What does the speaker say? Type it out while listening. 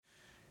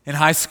In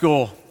high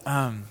school,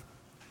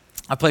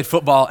 I played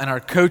football, and our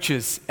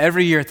coaches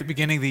every year at the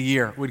beginning of the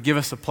year would give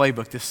us a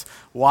playbook, this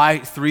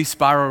white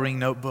 3-spiral ring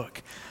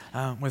notebook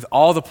with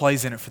all the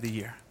plays in it for the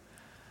year.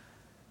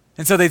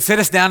 And so they'd sit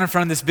us down in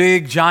front of this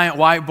big, giant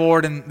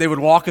whiteboard, and they would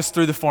walk us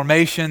through the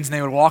formations, and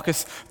they would walk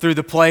us through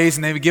the plays,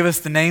 and they would give us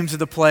the names of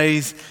the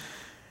plays.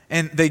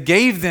 And they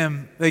gave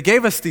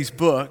us these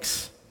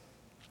books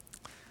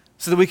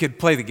so that we could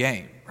play the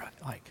game.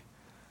 Like,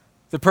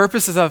 the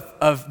purposes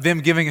of them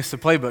giving us the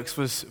playbooks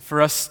was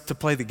for us to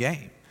play the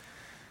game.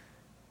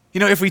 You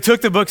know, if we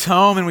took the books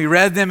home and we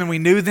read them and we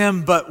knew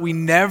them, but we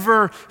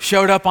never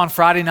showed up on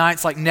Friday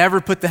nights, like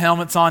never put the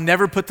helmets on,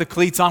 never put the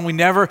cleats on, we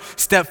never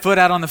stepped foot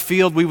out on the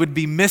field, we would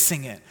be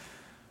missing it.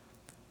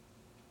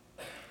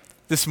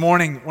 This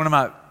morning, one of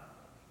my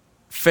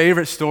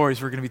favorite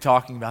stories we're going to be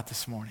talking about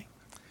this morning.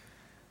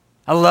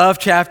 I love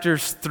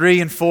chapters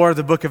 3 and 4 of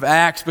the book of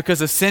Acts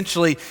because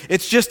essentially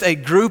it's just a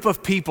group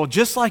of people,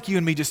 just like you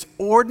and me, just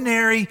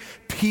ordinary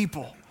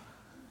people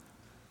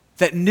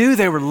that knew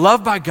they were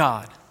loved by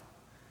God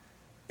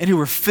and who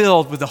were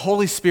filled with the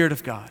Holy Spirit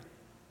of God.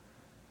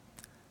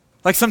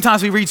 Like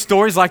sometimes we read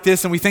stories like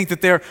this and we think that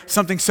there's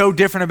something so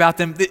different about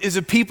them. It is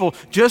a people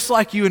just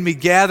like you and me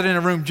gathered in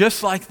a room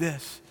just like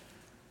this.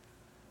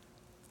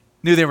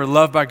 Knew they were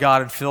loved by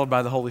God and filled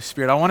by the Holy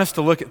Spirit. I want us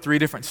to look at 3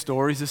 different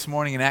stories this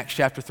morning in Acts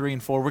chapter 3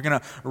 and 4. We're going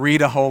to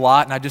read a whole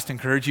lot, and I just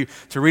encourage you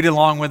to read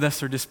along with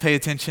us or just pay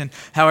attention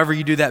however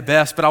you do that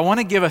best. But I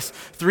want to give us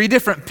 3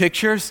 different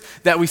pictures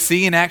that we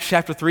see in Acts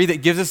chapter 3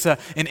 that gives us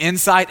an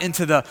insight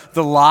into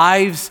the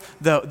lives,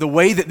 the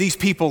way that these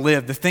people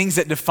lived, the things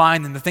that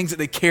defined them, the things that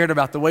they cared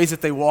about, the ways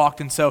that they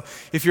walked. And so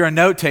if you're a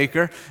note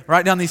taker,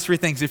 write down these 3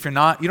 things. If you're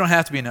not, you don't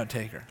have to be a note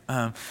taker.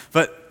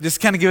 But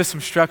just kind of give us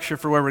some structure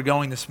for where we're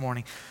going this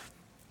morning.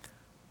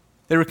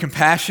 They were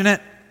compassionate,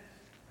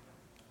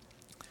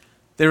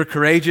 they were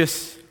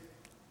courageous,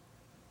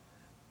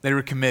 they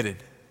were committed.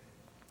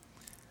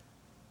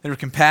 They were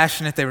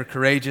compassionate, they were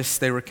courageous,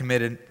 they were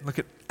committed. Look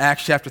at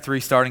Acts chapter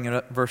 3 starting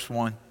at verse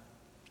 1.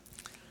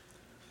 It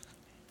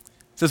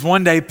says,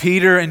 one day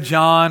Peter and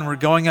John were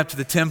going up to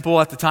the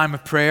temple at the time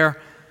of prayer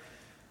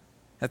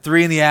at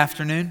 3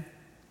 p.m.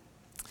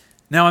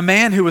 Now a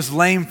man who was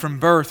lame from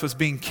birth was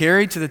being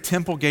carried to the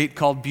temple gate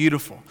called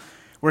Beautiful,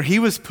 where he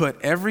was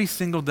put every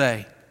single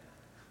day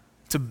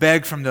to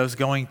beg from those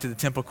going to the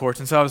temple courts.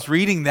 And so I was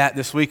reading that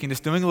this week and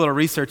just doing a little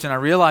research, and I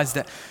realized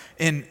that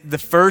in the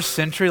first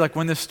century, like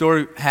when this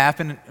story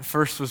happened,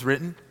 first was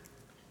written,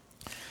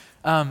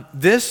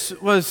 this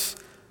was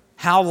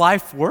how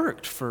life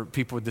worked for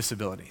people with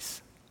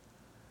disabilities.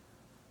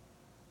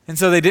 And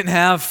so they didn't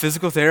have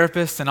physical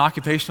therapists and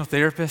occupational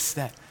therapists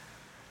that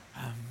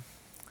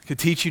could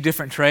teach you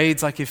different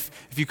trades. Like if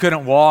you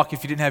couldn't walk,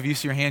 if you didn't have use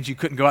of your hands, you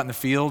couldn't go out in the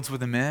fields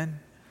with the men.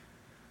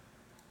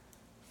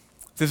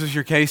 If this was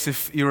your case,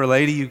 if you were a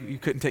lady, you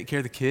couldn't take care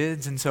of the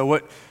kids. And so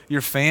what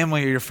your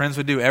family or your friends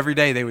would do every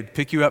day, they would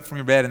pick you up from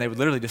your bed and they would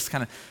literally just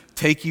kind of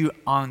take you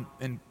on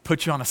and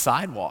put you on a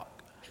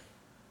sidewalk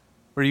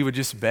where you would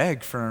just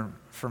beg for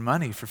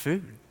money, for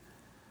food.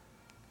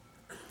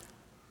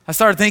 I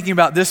started thinking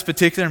about this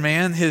particular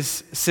man,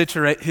 his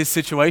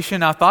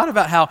situation. I thought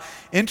about how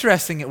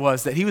interesting it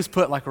was that he was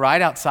put like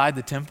right outside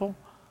the temple.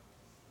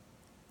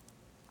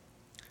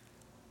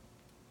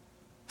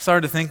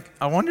 Started to think,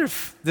 I wonder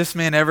if this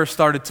man ever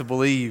started to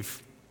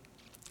believe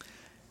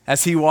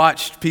as he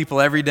watched people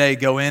every day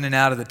go in and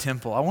out of the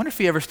temple. I wonder if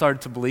he ever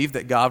started to believe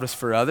that God was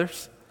for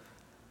others,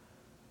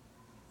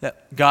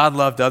 that God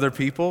loved other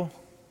people.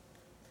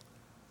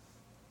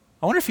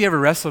 I wonder if he ever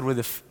wrestled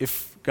with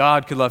if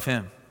God could love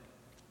him.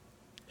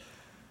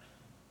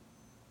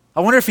 I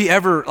wonder if he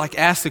ever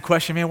asked the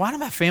question, man, why do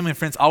my family and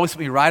friends always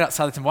put me right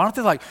outside the temple? Why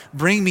don't they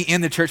bring me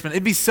in the church? Man,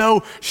 it'd be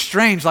so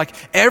strange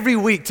every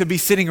week to be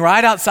sitting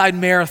right outside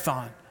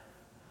Marathon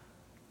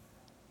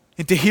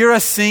and to hear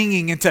us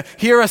singing and to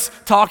hear us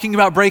talking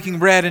about breaking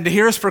bread and to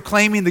hear us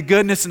proclaiming the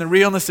goodness and the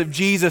realness of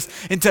Jesus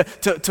and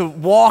to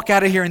walk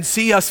out of here and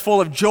see us full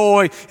of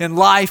joy and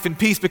life and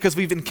peace because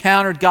we've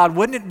encountered God.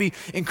 Wouldn't it be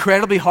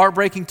incredibly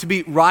heartbreaking to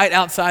be right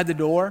outside the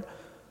door?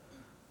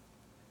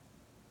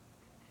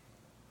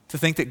 To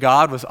think that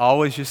God was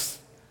always just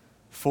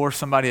for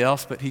somebody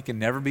else, but he can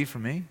never be for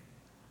me?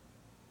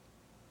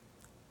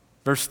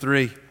 Verse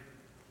 3.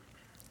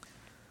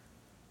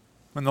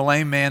 When the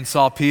lame man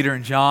saw Peter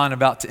and John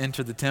about to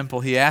enter the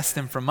temple, he asked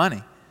them for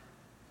money.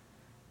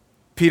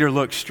 Peter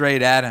looked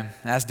straight at him,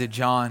 as did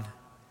John.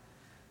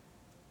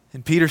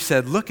 And Peter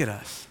said, "Look at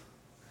us."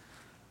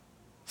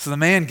 So the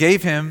man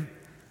gave them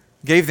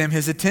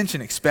his attention,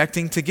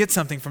 expecting to get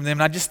something from them.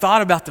 And I just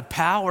thought about the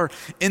power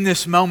in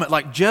this moment,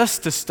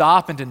 just to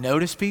stop and to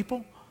notice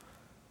people.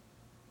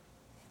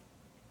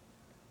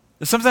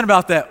 There's something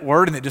about that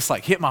word and it just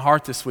hit my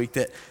heart this week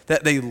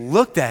that they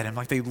looked at him,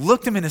 they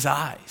looked him in his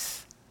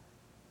eyes.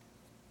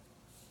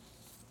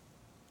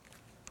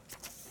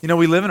 You know,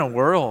 we live in a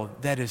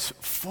world that is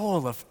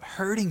full of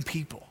hurting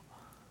people.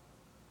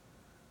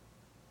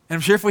 And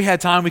I'm sure if we had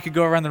time, we could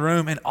go around the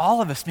room, and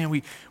all of us, man,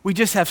 we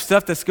just have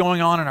stuff that's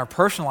going on in our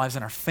personal lives,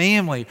 in our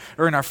family,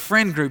 or in our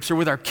friend groups, or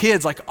with our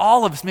kids. Like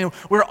all of us, man,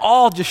 we're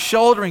all just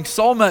shouldering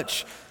so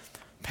much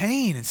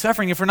pain and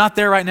suffering. If we're not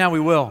there right now,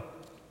 we will.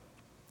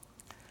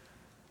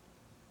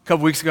 A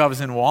couple weeks ago, I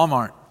was in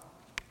Walmart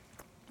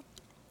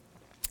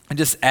and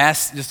just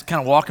kind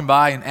of walking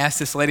by and asked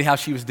this lady how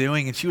she was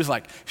doing, and she was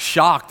like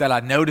shocked that I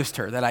noticed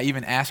her, that I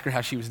even asked her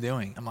how she was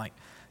doing. I'm like,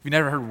 have you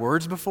never heard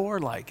words before?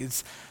 Like,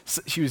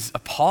 she was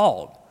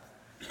appalled.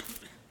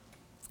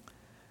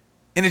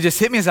 And it just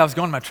hit me as I was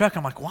going to my truck.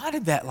 I'm like, why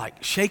did that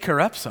like shake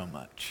her up so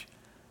much?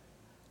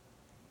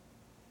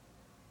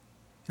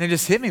 And it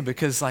just hit me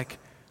because like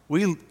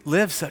we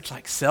live such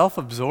like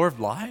self-absorbed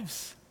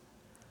lives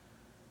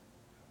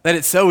that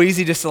it's so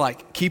easy just to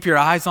like keep your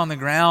eyes on the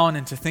ground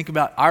and to think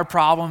about our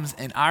problems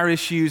and our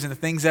issues and the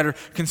things that are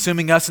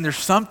consuming us. And there's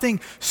something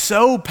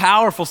so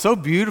powerful, so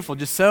beautiful,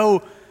 just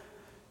so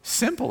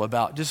simple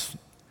about just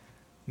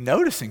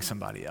noticing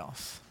somebody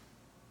else.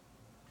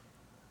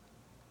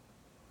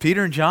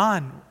 Peter and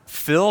John,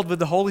 filled with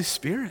the Holy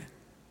Spirit,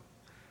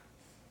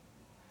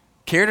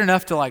 cared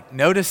enough to like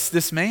notice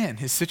this man,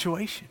 his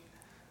situation,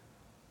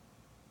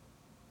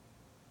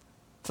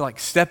 to like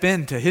step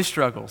into his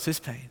struggles, his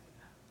pain.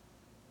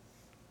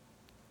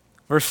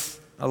 Verse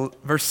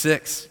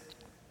 6,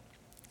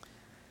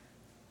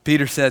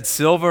 Peter said,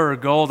 "Silver or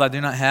gold I do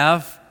not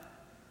have,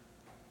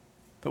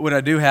 but what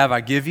I do have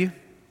I give you.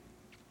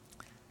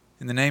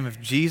 In the name of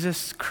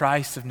Jesus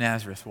Christ of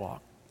Nazareth,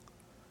 walk."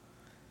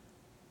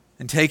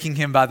 And taking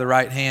him by the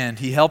right hand,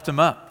 he helped him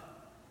up.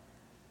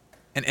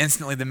 And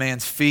instantly the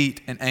man's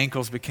feet and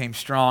ankles became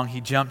strong.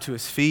 He jumped to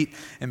his feet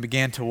and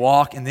began to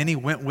walk. And then he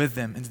went with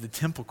them into the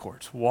temple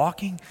courts,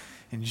 walking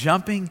and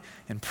jumping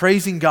and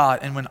praising God.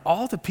 And when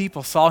all the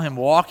people saw him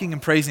walking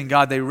and praising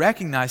God, they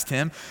recognized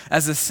him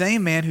as the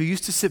same man who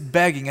used to sit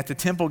begging at the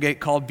temple gate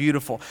called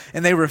Beautiful.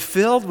 And they were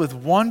filled with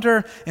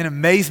wonder and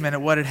amazement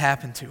at what had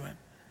happened to him.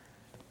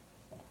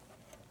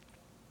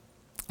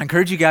 I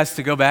encourage you guys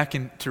to go back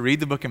and to read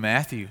the book of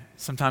Matthew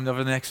sometime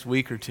over the next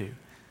week or two.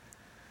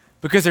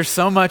 Because there's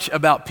so much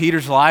about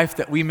Peter's life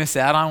that we miss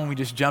out on when we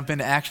just jump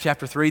into Acts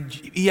chapter 3.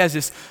 He has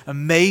this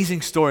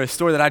amazing story, a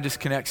story that I just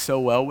connect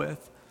so well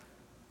with.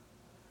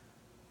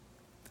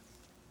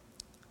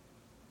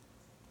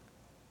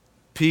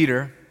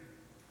 Peter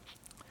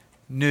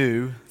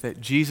knew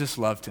that Jesus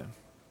loved him.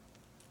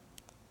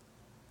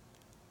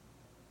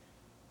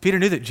 Peter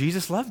knew that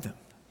Jesus loved him.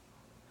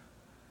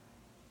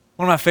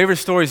 One of my favorite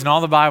stories in all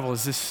the Bible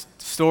is this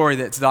story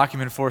that's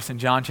documented for us in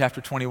John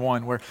chapter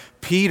 21, where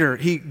Peter,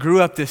 he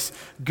grew up this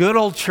good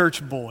old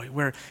church boy,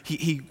 where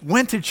he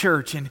went to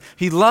church and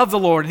he loved the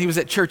Lord and he was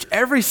at church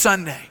every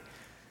Sunday.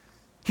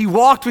 He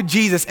walked with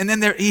Jesus, and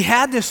then he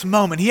had this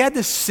moment, he had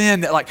this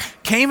sin that like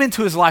came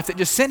into his life that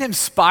just sent him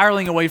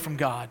spiraling away from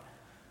God.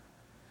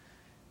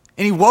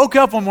 And he woke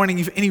up one morning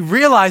and he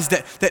realized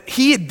that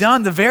he had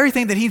done the very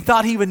thing that he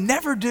thought he would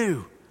never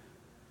do.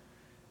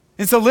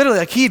 And so literally,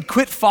 like he had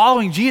quit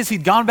following Jesus.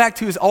 He'd gone back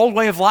to his old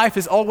way of life,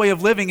 his old way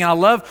of living. And I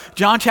love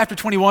John chapter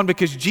 21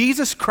 because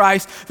Jesus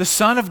Christ, the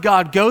Son of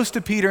God, goes to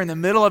Peter in the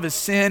middle of his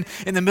sin,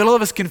 in the middle of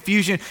his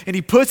confusion, and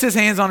he puts his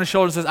hands on his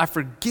shoulder and says, "I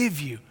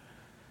forgive you.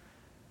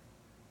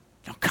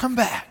 Now come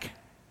back.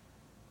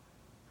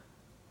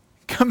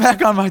 Come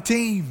back on my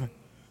team."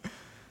 And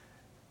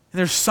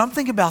there's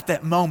something about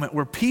that moment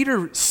where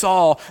Peter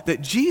saw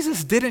that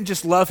Jesus didn't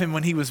just love him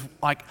when he was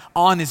like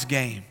on his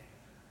game.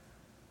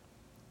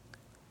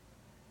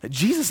 That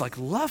Jesus like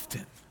loved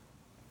him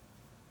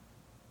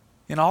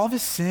in all of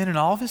his sin and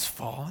all of his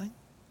falling.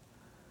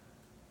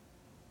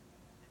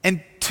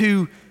 And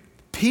to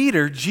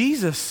Peter,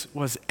 Jesus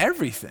was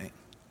everything.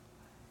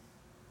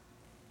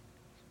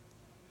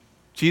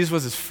 Jesus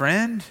was his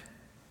friend.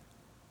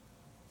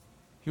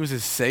 He was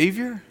his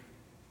Savior,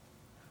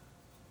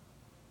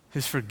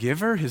 his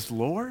forgiver, his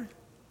Lord.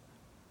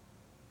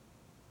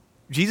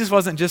 Jesus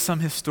wasn't just some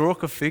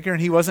historical figure,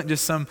 and he wasn't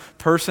just some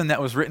person that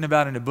was written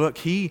about in a book.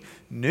 He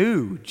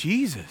knew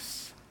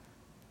Jesus.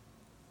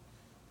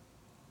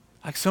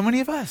 Like so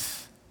many of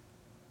us.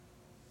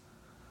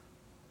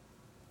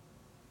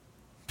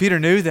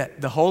 Peter knew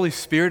that the Holy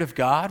Spirit of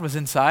God was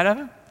inside of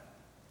him.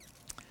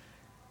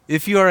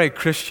 If you are a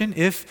Christian,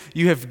 if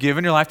you have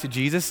given your life to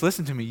Jesus,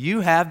 listen to me,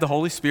 you have the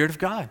Holy Spirit of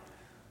God.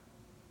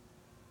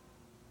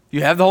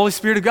 You have the Holy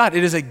Spirit of God.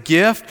 It is a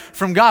gift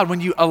from God. When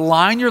you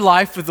align your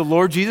life with the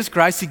Lord Jesus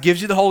Christ, he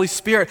gives you the Holy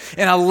Spirit.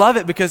 And I love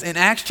it because in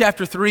Acts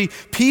chapter 3,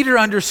 Peter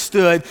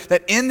understood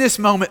that in this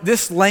moment,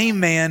 this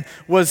lame man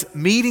was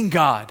meeting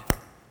God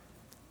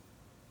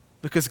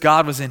because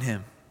God was in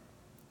him.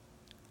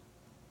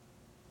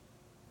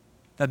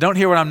 Now don't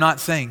hear what I'm not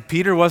saying.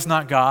 Peter was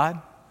not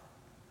God.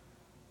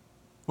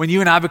 When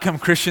you and I become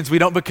Christians, we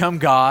don't become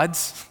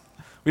gods.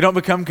 We don't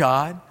become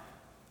God.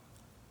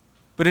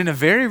 But in a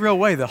very real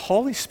way, the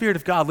Holy Spirit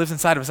of God lives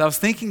inside of us. I was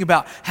thinking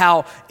about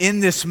how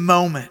in this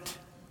moment,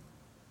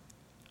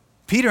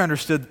 Peter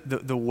understood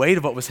the weight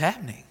of what was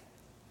happening.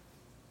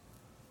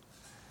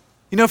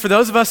 You know, for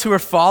those of us who are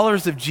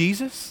followers of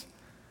Jesus,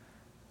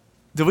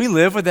 Do we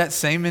live with that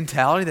same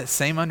mentality, that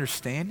same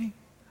understanding?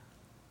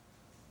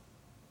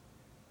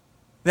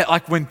 That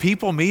like when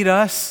people meet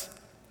us,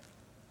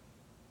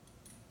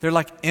 they're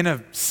like, in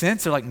a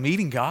sense, they're like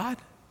meeting God?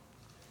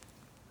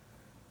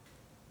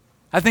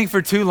 I think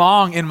for too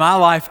long in my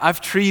life,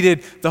 I've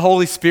treated the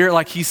Holy Spirit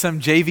like he's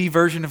some JV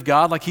version of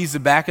God, like he's the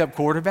backup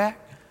quarterback.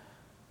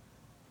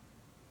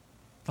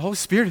 The Holy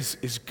Spirit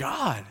is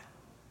God.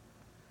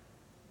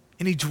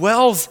 And he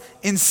dwells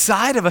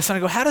inside of us. And I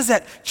go, how does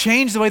that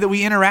change the way that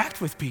we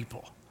interact with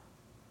people?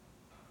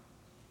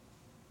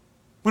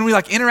 When we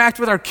like interact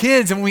with our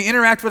kids and when we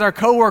interact with our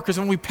coworkers,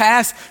 when we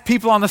pass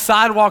people on the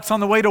sidewalks on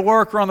the way to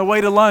work or on the way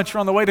to lunch or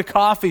on the way to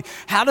coffee,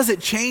 how does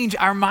it change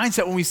our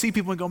mindset when we see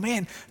people and go,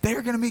 man,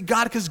 they're going to meet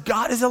God because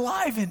God is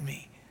alive in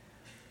me?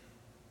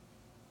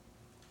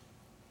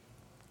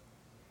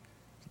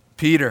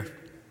 Peter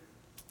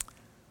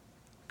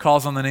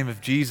calls on the name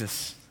of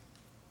Jesus,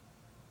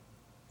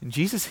 and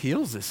Jesus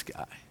heals this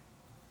guy.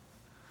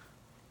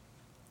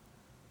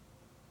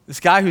 This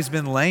guy who's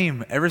been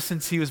lame ever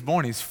since he was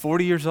born. He's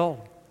 40 years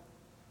old.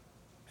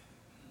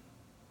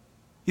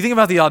 You think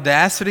about the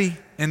audacity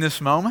in this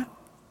moment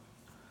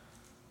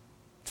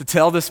to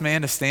tell this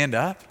man to stand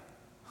up?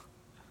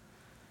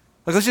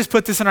 Like, let's just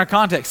put this in our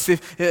context.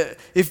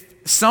 If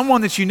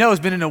someone that you know has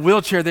been in a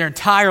wheelchair their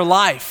entire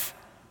life,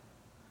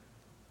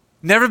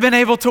 never been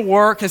able to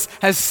work,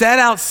 has sat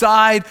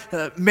outside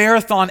a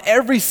marathon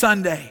every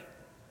Sunday,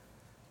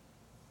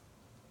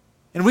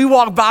 and we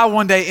walk by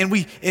one day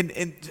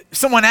and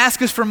someone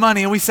asks us for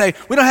money and we say,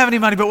 we don't have any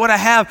money, but what I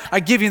have, I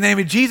give you in the name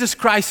of Jesus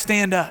Christ,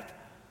 stand up.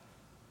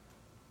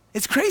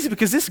 It's crazy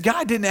because this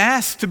guy didn't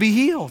ask to be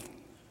healed.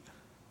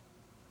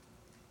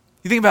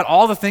 You think about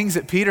all the things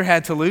that Peter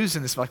had to lose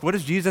in this. Like, what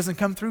if Jesus doesn't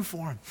come through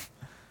for him?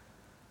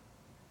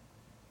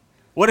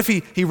 What if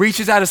he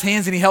reaches out his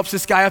hands and he helps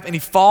this guy up and he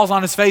falls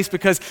on his face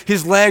because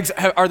his legs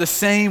are the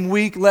same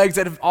weak legs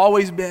that have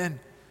always been?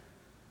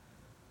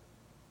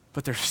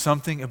 But there's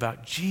something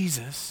about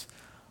Jesus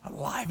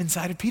alive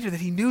inside of Peter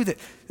that he knew that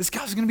this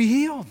guy was going to be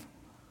healed.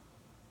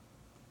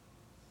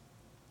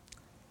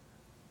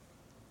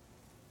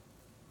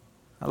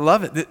 I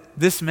love it.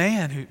 This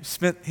man who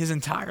spent his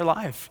entire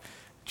life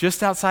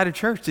just outside of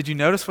church, did you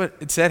notice what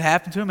it said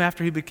happened to him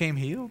after he became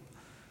healed?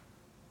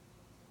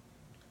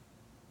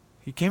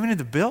 He came into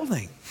the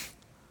building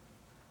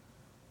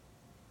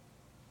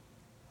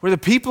where the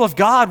people of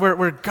God,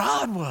 where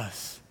God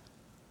was.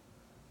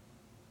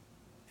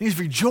 He was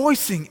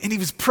rejoicing and he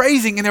was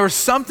praising, and there was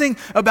something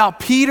about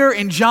Peter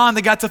and John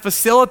that got to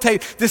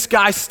facilitate this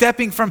guy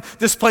stepping from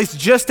this place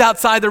just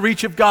outside the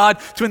reach of God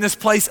to in this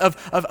place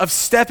of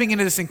stepping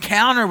into this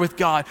encounter with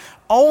God,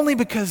 only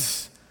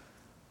because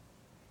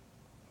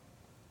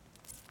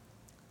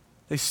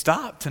they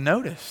stopped to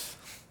notice,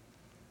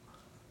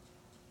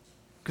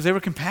 because they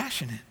were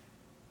compassionate.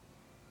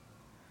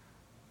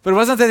 But it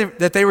wasn't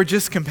that they were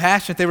just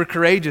compassionate, they were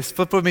courageous.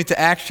 Flip with me to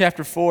Acts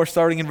chapter 4,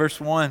 starting in verse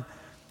 1.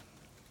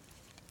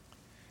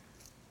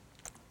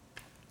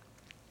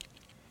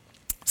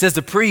 It says,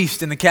 the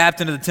priest and the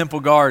captain of the temple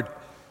guard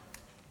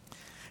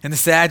and the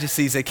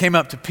Sadducees, they came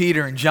up to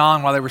Peter and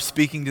John while they were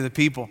speaking to the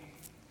people.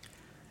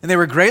 And they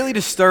were greatly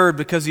disturbed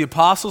because the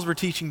apostles were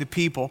teaching the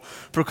people,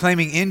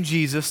 proclaiming in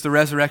Jesus the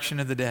resurrection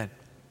of the dead.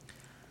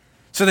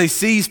 So they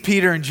seized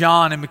Peter and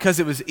John, and because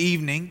it was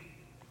evening,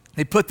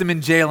 they put them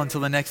in jail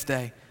until the next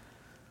day.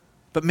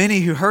 But many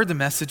who heard the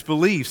message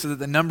believed, so that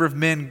the number of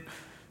men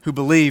who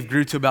believed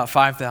grew to about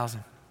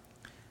 5,000.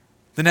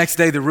 The next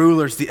day, the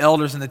rulers, the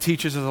elders, and the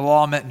teachers of the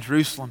law met in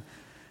Jerusalem.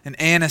 And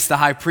Annas, the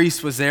high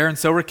priest, was there, and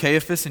so were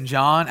Caiaphas and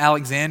John,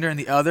 Alexander, and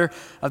the other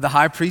of the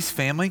high priest's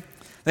family.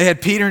 They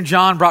had Peter and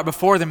John brought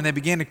before them, and they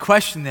began to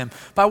question them.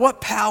 By what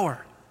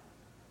power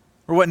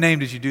or what name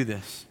did you do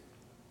this?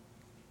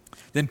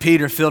 Then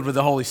Peter, filled with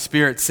the Holy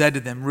Spirit, said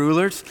to them,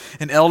 rulers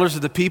and elders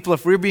of the people,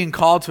 if we're being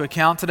called to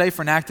account today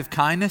for an act of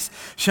kindness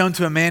shown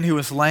to a man who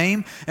was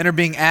lame and are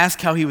being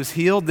asked how he was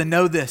healed, then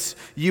know this,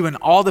 you and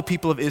all the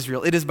people of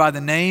Israel, it is by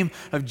the name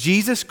of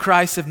Jesus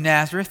Christ of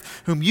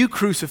Nazareth, whom you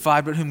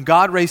crucified, but whom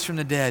God raised from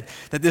the dead,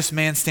 that this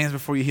man stands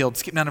before you healed.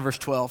 Skip down to verse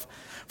 12.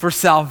 For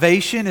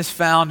salvation is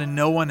found in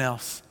no one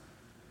else,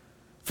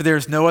 for there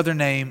is no other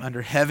name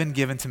under heaven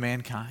given to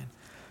mankind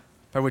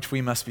by which we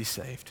must be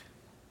saved.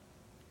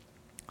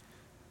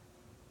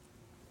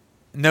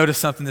 Notice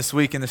something this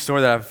week in the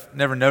story that I've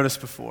never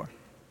noticed before.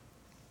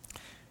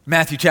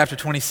 Matthew chapter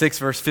 26,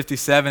 verse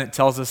 57, it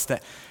tells us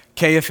that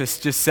Caiaphas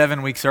just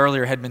 7 weeks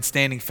earlier had been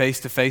standing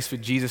face to face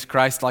with Jesus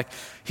Christ, like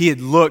he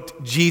had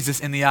looked Jesus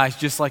in the eyes,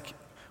 just like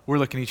we're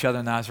looking each other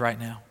in the eyes right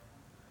now.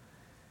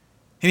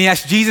 And he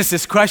asked Jesus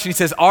this question. He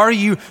says, are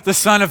you the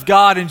Son of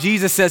God? And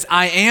Jesus says,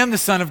 I am the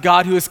Son of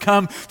God who has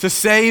come to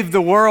save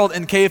the world.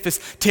 And Caiaphas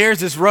tears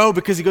his robe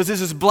because he goes,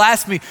 this is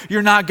blasphemy.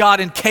 You're not God.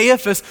 And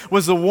Caiaphas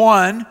was the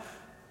one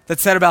that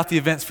said about the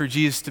events for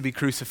Jesus to be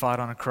crucified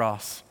on a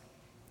cross.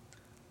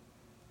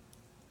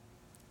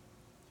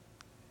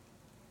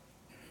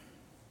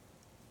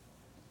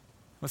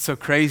 What's so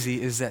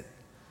crazy is that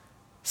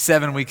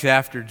 7 weeks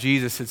after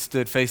Jesus had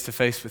stood face to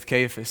face with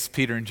Caiaphas,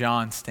 Peter and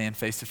John stand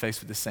face to face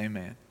with the same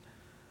man.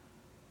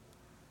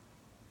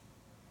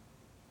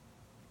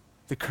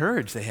 The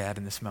courage they had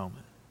in this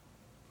moment.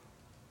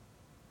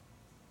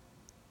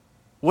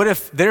 What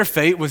if their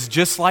fate was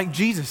just like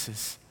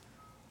Jesus's?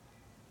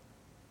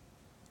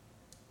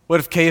 What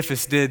if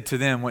Caiaphas did to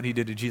them what he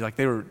did to Jesus? Like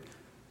we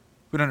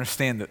don't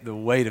understand the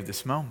weight of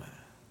this moment.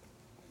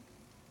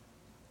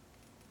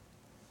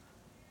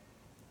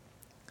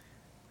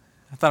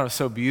 I thought it was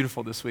so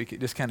beautiful this week. It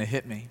just kind of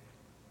hit me.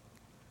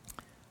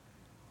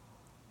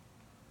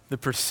 The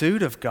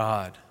pursuit of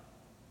God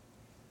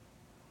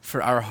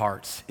for our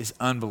hearts is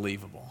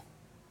unbelievable.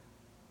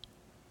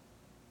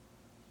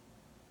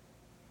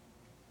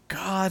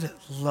 God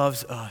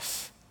loves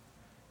us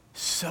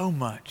so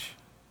much.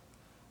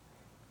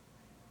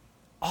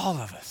 All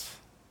of us.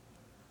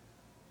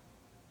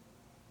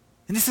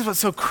 And this is what's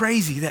so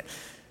crazy, that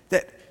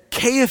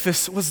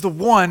Caiaphas was the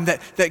one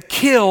that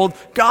killed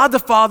God the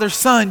Father's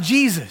Son,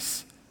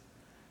 Jesus.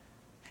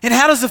 And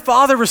how does the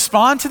Father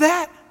respond to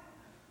that?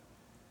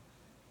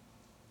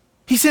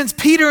 He sends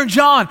Peter and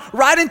John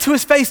right into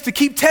his face to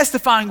keep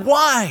testifying.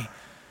 Why?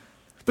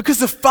 Because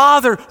the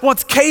Father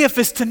wants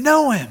Caiaphas to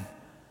know him.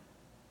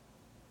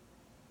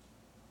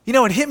 You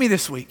know, it hit me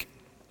this week.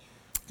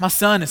 My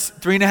son is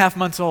 3.5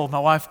 months old. My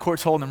wife,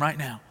 Court's holding him right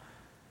now.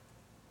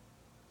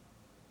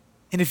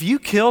 And if you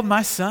killed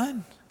my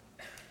son,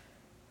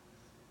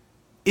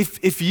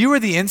 if you were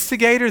the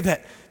instigator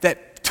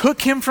that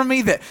took him from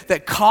me,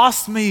 that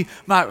cost me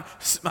my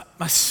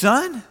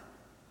son,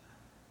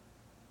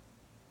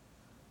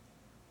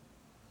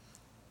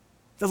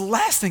 the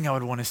last thing I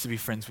would want is to be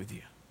friends with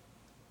you.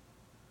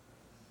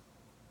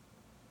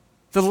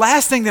 The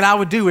last thing that I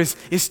would do is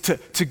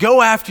to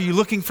go after you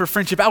looking for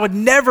friendship. I would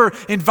never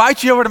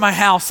invite you over to my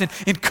house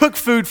and cook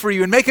food for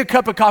you and make a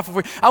cup of coffee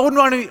for you. I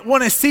wouldn't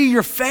want to see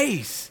your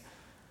face.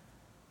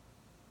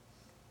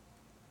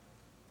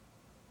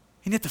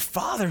 And yet the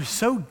Father is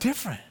so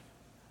different.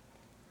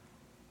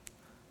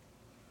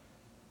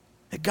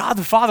 That God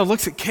the Father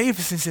looks at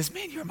Caiaphas and says,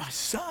 man, you're my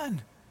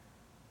son.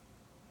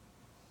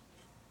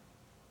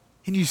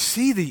 And you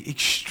see the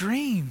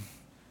extreme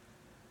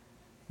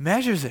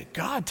measures that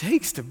God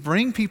takes to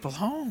bring people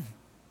home.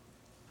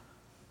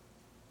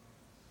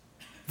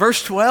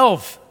 Verse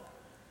 12,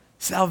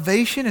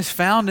 salvation is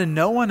found in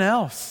no one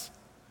else,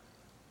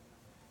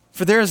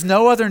 for there is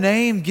no other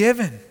name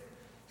given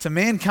to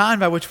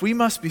mankind by which we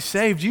must be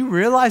saved. Do you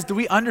realize, do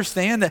we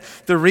understand that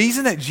the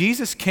reason that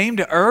Jesus came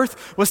to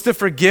earth was to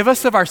forgive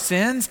us of our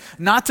sins,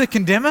 not to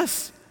condemn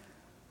us?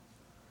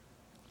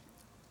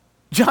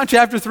 John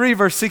chapter 3,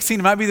 verse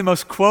 16, it might be the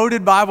most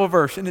quoted Bible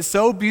verse, and it's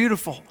so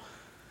beautiful.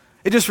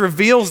 It just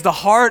reveals the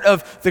heart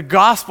of the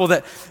gospel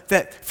that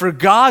for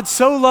God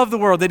so loved the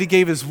world that he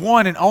gave his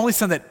one and only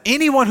Son, that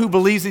anyone who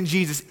believes in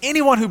Jesus,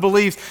 anyone who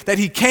believes that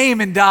he came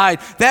and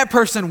died, that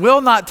person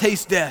will not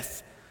taste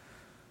death,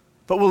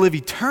 but will live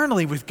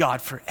eternally with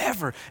God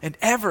forever and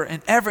ever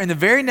and ever. And the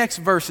very next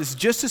verse is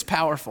just as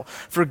powerful.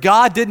 For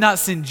God did not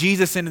send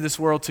Jesus into this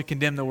world to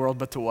condemn the world,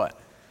 but to what?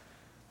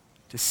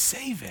 To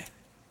save it.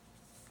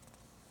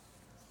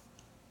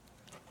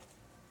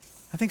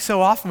 I think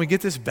so often we get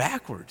this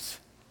backwards.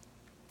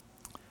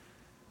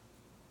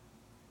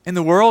 And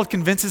the world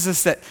convinces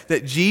us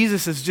that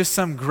Jesus is just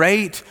some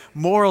great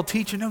moral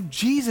teacher. No,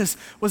 Jesus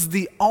was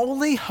the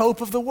only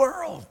hope of the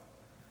world.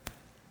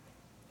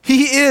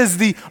 He is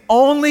the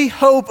only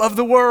hope of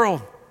the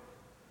world.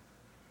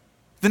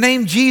 The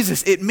name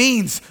Jesus, it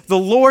means the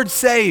Lord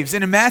saves.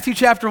 And in Matthew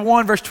chapter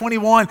 1, verse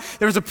 21,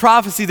 there was a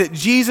prophecy that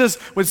Jesus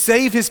would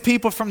save his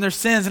people from their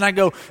sins. And I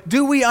go,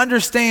 do we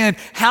understand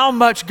how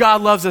much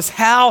God loves us,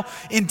 how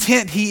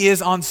intent he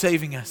is on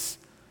saving us?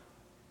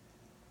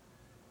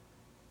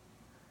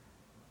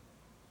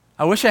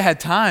 I wish I had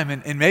time,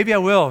 and maybe I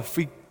will if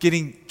we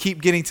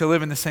keep getting to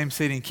live in the same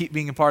city and keep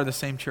being a part of the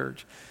same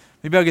church.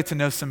 Maybe I'll get to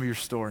know some of your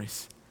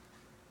stories.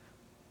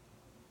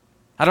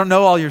 I don't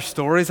know all your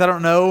stories. I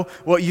don't know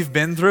what you've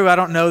been through. I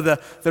don't know the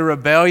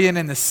rebellion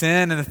and the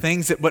sin and the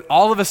things but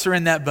all of us are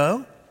in that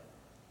boat.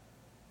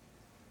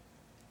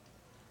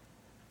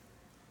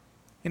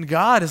 And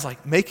God is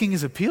like making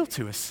his appeal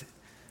to us.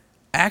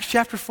 Acts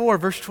chapter 4,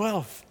 verse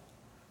 12.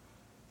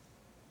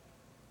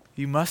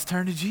 You must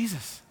turn to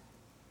Jesus.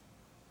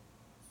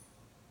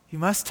 You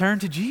must turn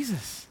to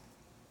Jesus.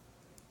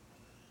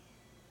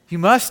 You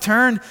must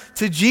turn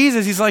to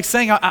Jesus. He's like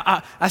saying,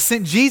 I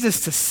sent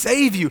Jesus to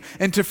save you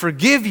and to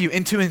forgive you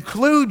and to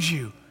include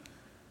you.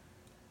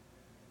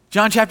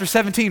 John chapter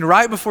 17,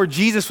 right before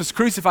Jesus was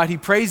crucified, he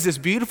prays this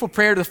beautiful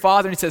prayer to the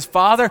Father and he says,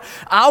 Father,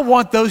 I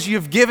want those you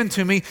have given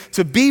to me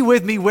to be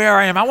with me where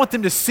I am. I want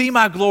them to see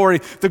my glory,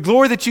 the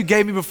glory that you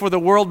gave me before the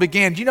world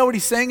began. Do you know what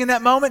he's saying in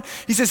that moment?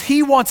 He says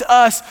he wants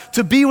us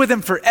to be with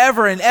him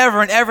forever and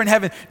ever and ever in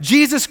heaven.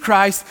 Jesus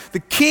Christ, the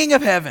King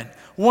of heaven,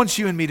 wants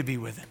you and me to be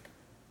with him.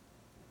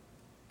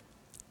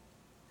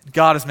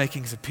 God is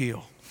making his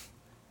appeal.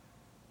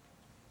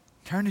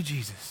 Turn to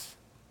Jesus.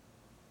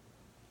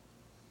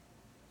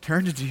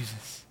 Turn to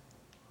Jesus.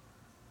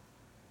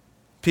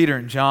 Peter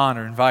and John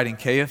are inviting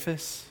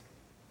Caiaphas,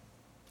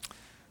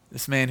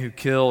 this man who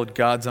killed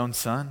God's own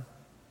son.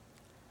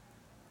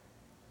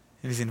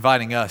 And he's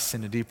inviting us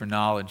into deeper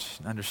knowledge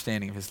and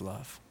understanding of his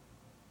love.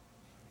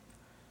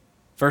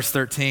 Verse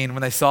 13,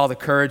 when they saw the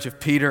courage of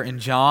Peter and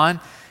John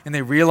and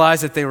they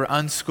realized that they were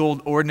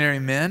unschooled, ordinary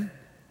men,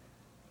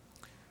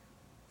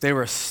 they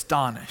were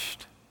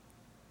astonished.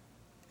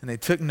 And they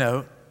took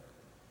note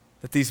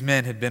that these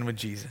men had been with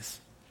Jesus.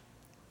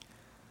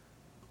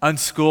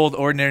 Unschooled,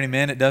 ordinary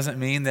men, it doesn't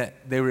mean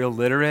that they were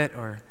illiterate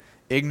or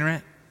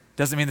ignorant. It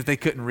doesn't mean that they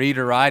couldn't read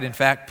or write. In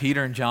fact,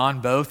 Peter and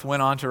John both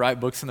went on to write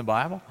books in the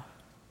Bible.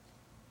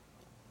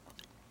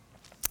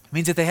 It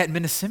means that they hadn't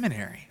been to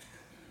seminary.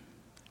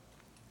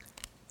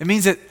 It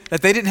means that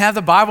they didn't have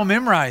the Bible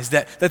memorized,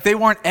 that they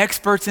weren't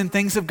experts in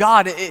things of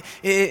God.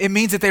 It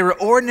means that they were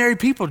ordinary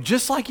people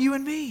just like you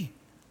and me.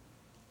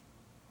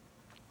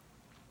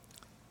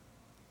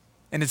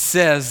 And it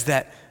says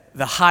that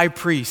the high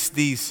priest,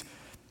 these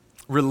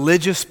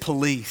religious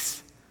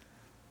police,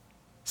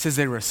 says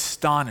they were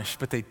astonished,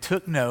 but they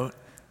took note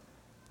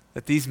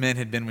that these men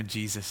had been with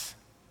Jesus.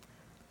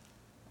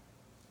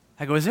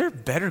 I go, is there a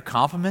better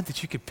compliment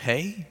that you could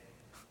pay?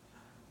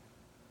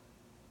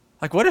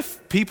 Like, what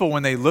if people,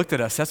 when they looked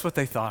at us, that's what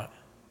they thought?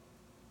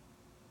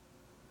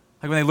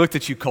 Like, when they looked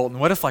at you, Colton,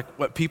 what if, like,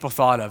 what people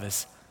thought of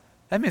is,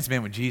 that man's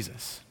been with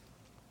Jesus?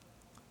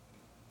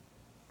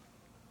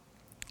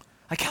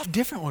 Like, how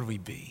different would we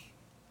be?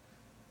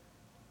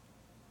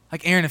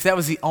 Like, Aaron, if that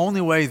was the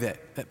only way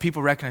that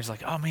people recognize,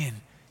 like, oh man,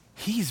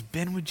 he's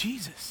been with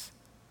Jesus.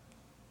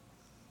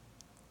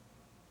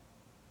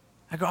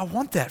 I go, I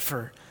want that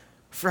for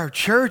our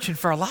church and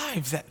for our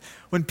lives, that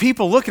when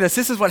people look at us,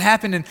 this is what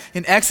happened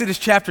in Exodus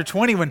chapter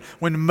 20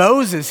 when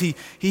Moses,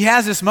 he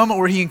has this moment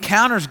where he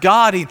encounters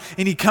God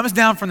and he comes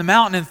down from the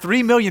mountain and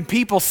 3 million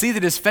people see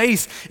that his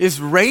face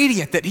is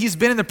radiant, that he's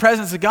been in the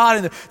presence of God,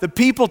 and the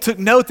people took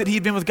note that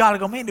he'd been with God. I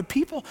go, man, do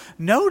people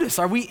notice?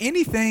 Are we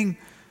anything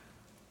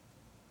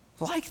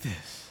like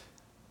this?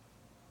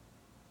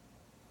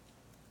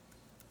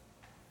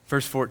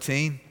 Verse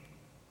 14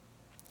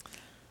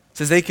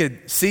 says they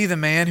could see the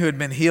man who had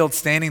been healed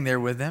standing there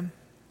with them.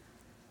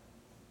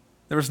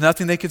 There was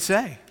nothing they could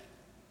say.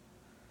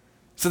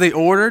 So they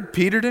ordered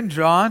Peter and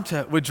John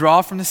to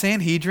withdraw from the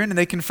Sanhedrin, and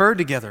they conferred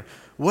together.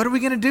 What are we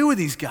going to do with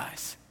these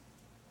guys?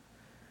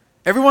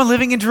 Everyone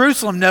living in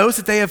Jerusalem knows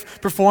that they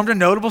have performed a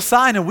notable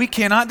sign, and we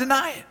cannot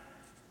deny it.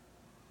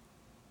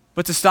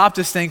 But to stop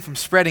this thing from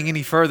spreading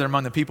any further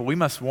among the people, we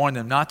must warn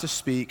them not to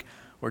speak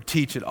or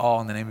teach at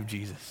all in the name of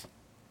Jesus.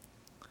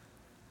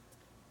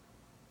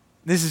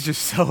 This is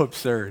just so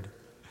absurd.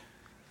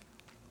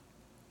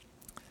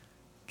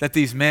 That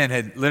these men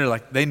had literally,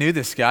 like, they knew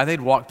this guy. They'd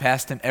walked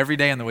past him every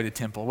day on the way to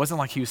temple. It wasn't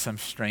like he was some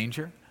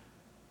stranger.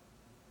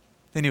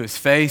 They knew his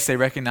face. They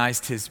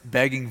recognized his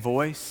begging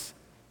voice.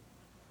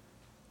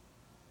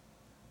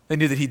 They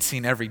knew that he'd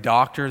seen every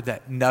doctor,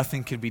 that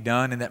nothing could be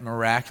done, and that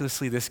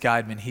miraculously this guy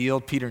had been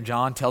healed. Peter and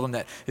John tell them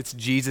that it's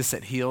Jesus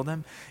that healed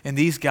him. And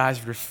these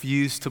guys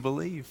refused to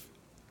believe.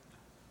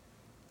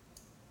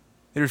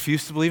 They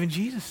refused to believe in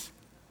Jesus.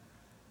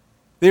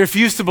 They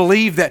refused to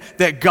believe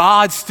that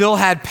God still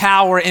had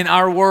power in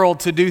our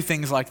world to do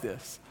things like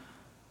this.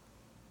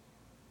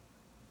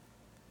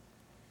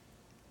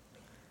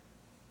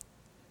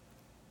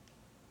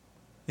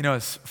 You know,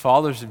 as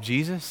followers of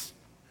Jesus,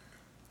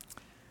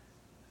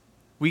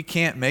 we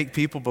can't make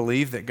people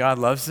believe that God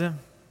loves them.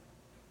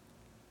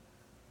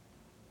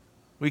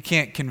 We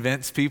can't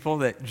convince people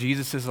that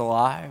Jesus is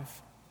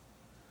alive,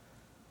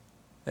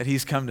 that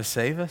he's come to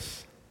save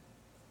us,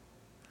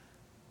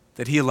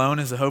 that he alone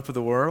is the hope of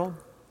the world.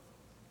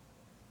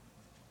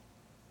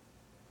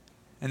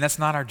 And that's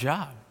not our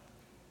job.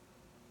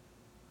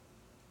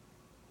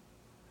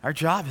 Our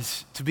job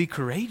is to be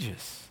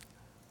courageous.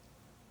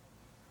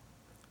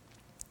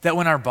 That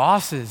when our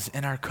bosses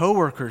and our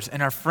coworkers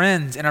and our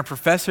friends and our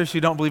professors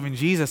who don't believe in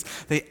Jesus,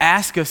 they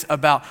ask us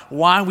about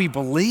why we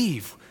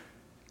believe,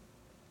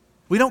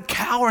 we don't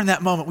cower in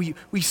that moment.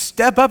 We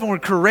step up and we're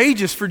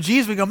courageous for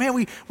Jesus. We go,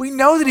 man, we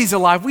know that he's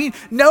alive. We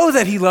know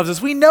that he loves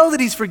us. We know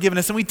that he's forgiven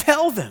us. And we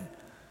tell them.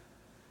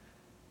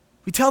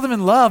 We tell them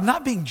in love,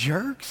 not being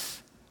jerks.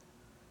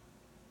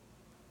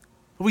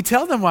 But we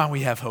tell them why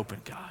we have hope in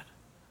God.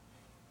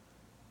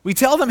 We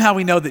tell them how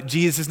we know that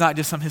Jesus is not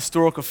just some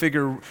historical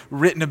figure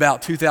written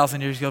about 2,000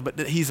 years ago, but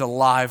that he's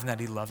alive and that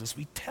he loves us.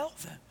 We tell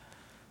them.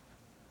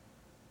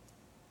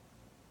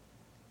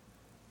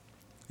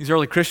 These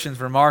early Christians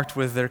were marked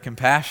with their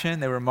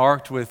compassion. They were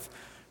marked with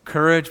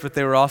courage, but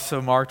they were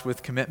also marked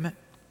with commitment.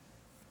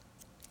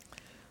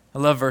 I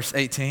love verse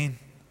 18.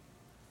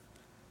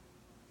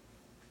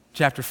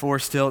 Chapter 4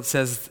 still, it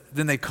says,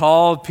 then they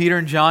called Peter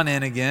and John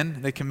in again.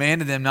 They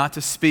commanded them not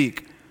to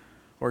speak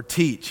or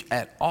teach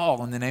at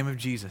all in the name of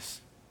Jesus.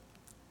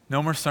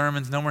 No more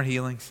sermons, no more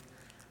healings.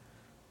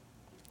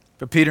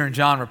 But Peter and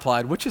John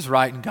replied, which is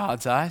right in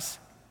God's eyes?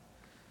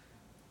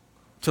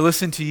 To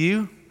listen to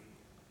you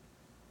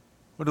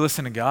or to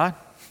listen to God?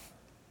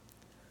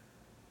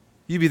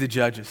 You be the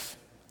judges.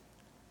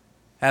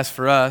 As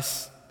for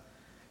us,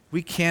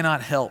 we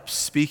cannot help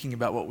speaking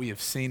about what we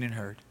have seen and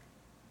heard.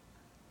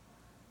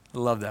 I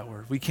love that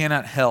word. We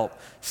cannot help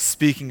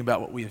speaking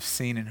about what we have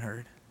seen and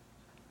heard.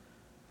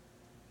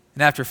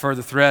 And after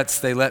further threats,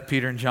 they let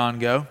Peter and John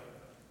go.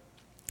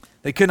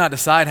 They could not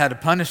decide how to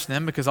punish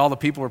them because all the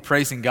people were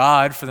praising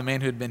God for the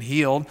man who had been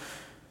healed.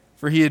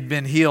 For he had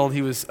been healed,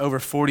 he was over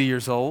 40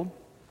 years old.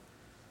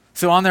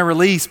 So on their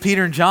release,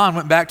 Peter and John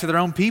went back to their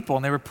own people,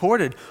 and they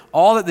reported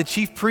all that the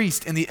chief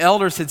priest and the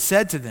elders had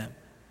said to them.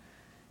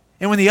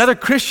 And when the other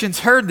Christians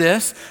heard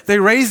this, they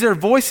raised their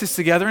voices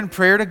together in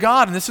prayer to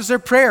God. And this was their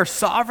prayer: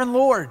 Sovereign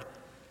Lord,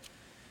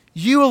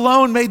 you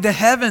alone made the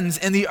heavens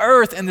and the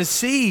earth and the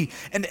sea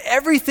and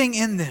everything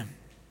in them.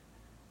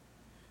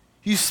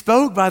 You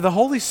spoke by the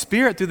Holy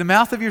Spirit through the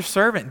mouth of your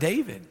servant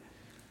David.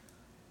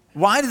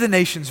 Why do the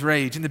nations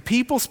rage and the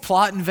peoples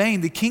plot in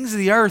vain? The kings of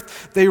the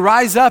earth, they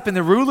rise up, and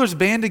the rulers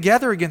band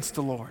together against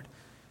the Lord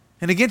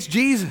and against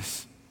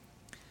Jesus.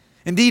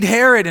 Indeed,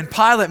 Herod and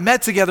Pilate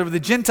met together with the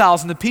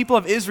Gentiles, and the people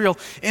of Israel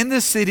in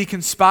this city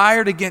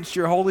conspired against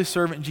your holy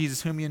servant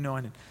Jesus, whom you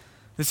anointed.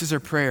 This is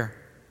their prayer.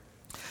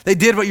 They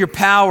did what your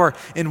power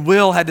and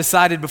will had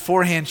decided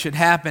beforehand should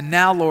happen.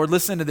 Now, Lord,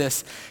 listen to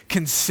this.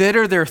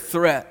 Consider their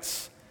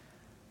threats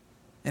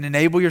and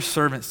enable your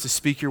servants to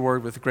speak your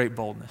word with great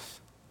boldness.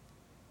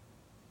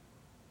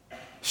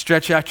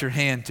 Stretch out your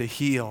hand to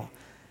heal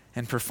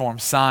and perform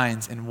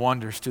signs and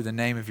wonders through the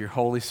name of your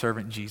holy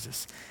servant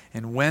Jesus.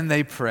 And when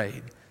they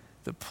prayed,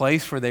 the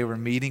place where they were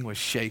meeting was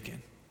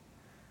shaken,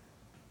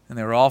 and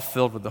they were all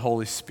filled with the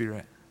Holy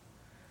Spirit,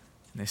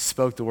 and they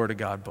spoke the word of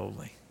God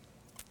boldly.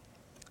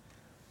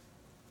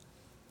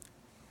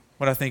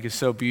 What I think is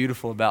so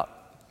beautiful about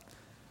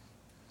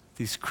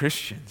these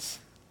Christians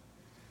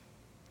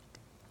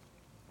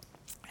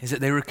is that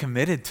they were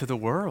committed to the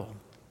world.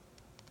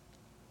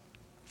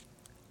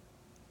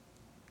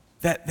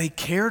 That they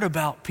cared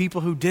about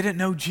people who didn't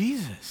know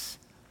Jesus.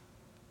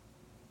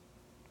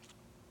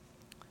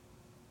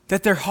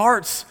 That their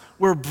hearts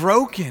were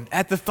broken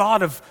at the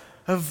thought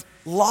of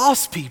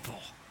lost people.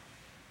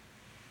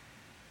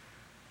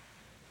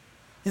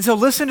 And so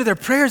listen to their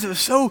prayers. It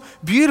was so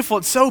beautiful.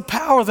 It's so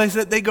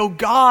powerful. They go,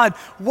 God,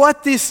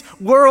 what this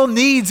world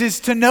needs is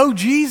to know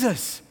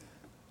Jesus.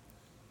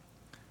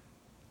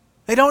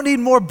 They don't need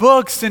more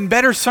books and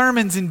better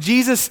sermons and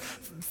Jesus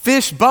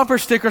fish bumper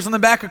stickers on the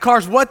back of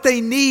cars. What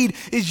they need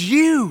is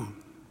you.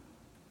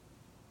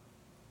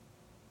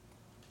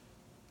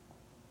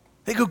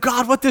 They go,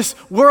 God, what this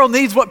world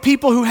needs, what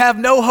people who have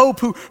no hope,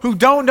 who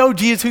don't know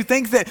Jesus, who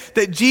think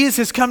that Jesus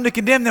has come to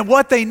condemn them,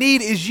 what they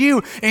need is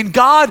you. And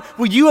God,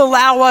 will you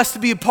allow us to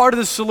be a part of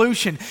the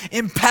solution?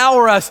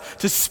 Empower us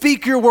to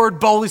speak your word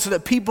boldly so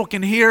that people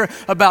can hear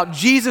about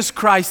Jesus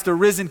Christ, the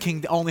risen King,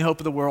 the only hope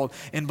of the world,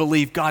 and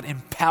believe. God,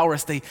 empower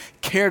us. They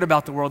cared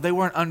about the world. They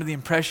weren't under the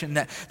impression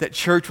that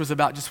church was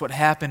about just what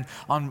happened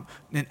on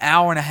an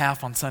hour and a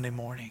half on Sunday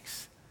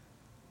mornings.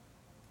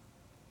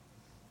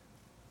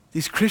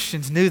 These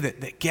Christians knew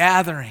that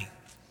gathering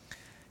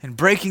and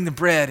breaking the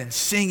bread and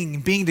singing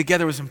and being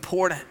together was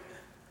important.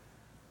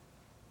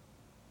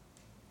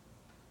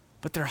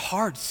 But their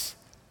hearts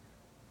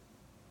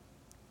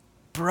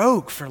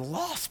broke for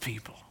lost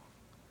people.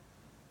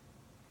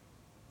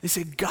 They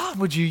said, God,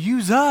 would you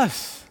use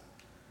us?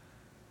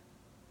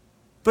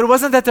 But it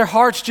wasn't that their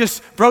hearts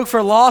just broke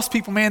for lost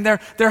people, man.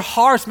 Their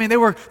hearts, man, they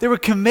were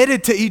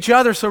committed to each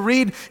other. So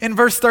read in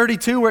verse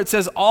 32 where it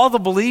says, all the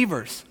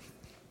believers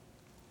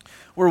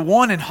were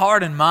one in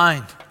heart and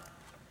mind.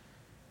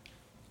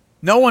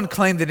 No one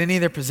claimed that any of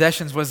their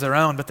possessions was their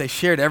own, but they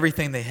shared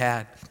everything they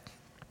had.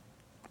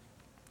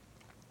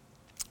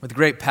 With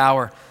great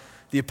power,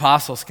 the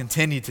apostles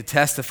continued to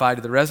testify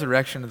to the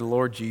resurrection of the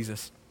Lord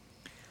Jesus.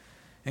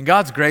 And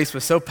God's grace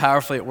was so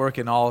powerfully at work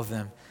in all of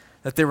them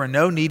that there were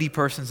no needy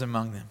persons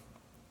among them.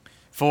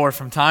 For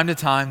from time to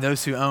time,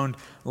 those who owned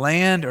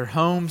land or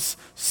homes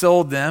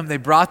sold them. They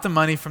brought the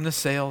money from the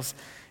sales,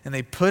 and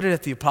they put it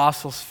at the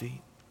apostles'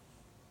 feet.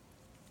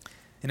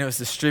 And it was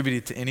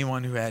distributed to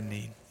anyone who had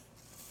need.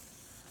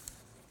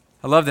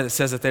 I love that it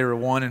says that they were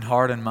one in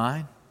heart and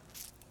mind.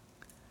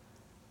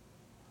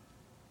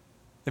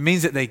 It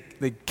means that they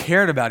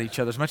cared about each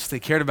other as much as they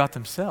cared about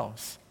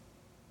themselves.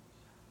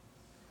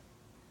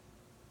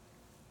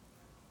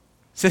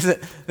 It says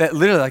that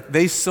literally, like,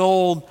 they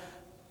sold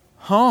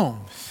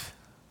homes.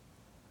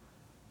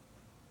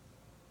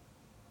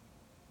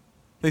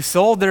 They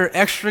sold their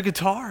extra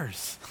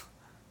guitars,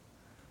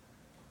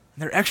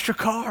 their extra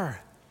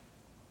car.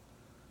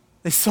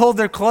 They sold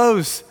their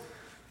clothes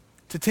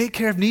to take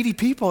care of needy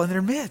people in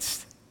their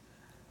midst.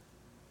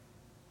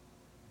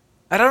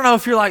 I don't know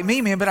if you're like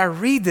me, man, but I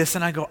read this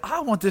and I go,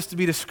 I want this to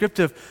be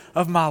descriptive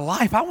of my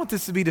life. I want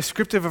this to be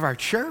descriptive of our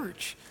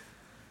church.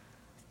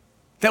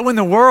 That when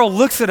the world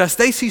looks at us,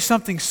 they see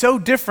something so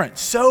different,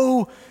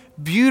 so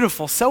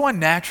beautiful, so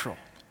unnatural.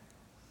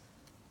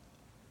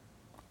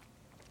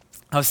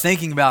 I was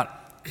thinking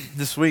about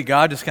this week,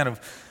 God just kind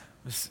of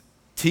was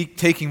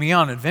taking me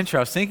on an adventure. I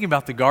was thinking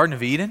about the Garden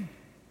of Eden.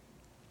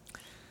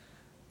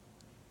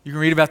 You can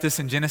read about this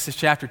in Genesis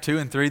chapter 2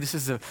 and 3. This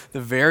is the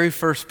very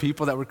first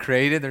people that were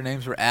created. Their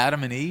names were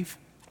Adam and Eve.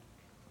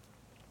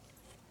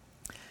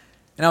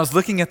 And I was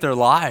looking at their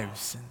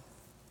lives, and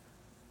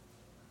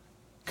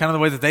kind of the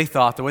way that they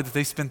thought, the way that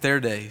they spent their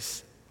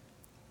days.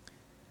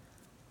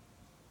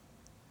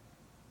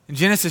 In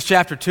Genesis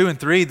chapter 2 and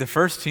 3, the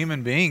first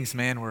human beings,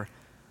 man, were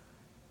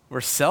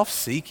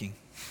self-seeking.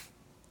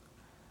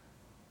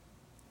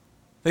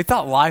 They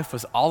thought life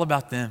was all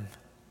about them.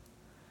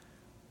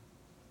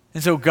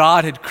 And so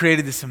God had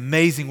created this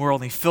amazing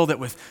world, and he filled it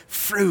with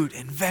fruit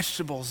and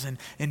vegetables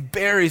and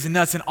berries and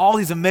nuts and all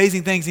these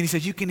amazing things. And he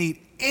said, you can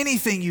eat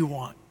anything you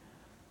want.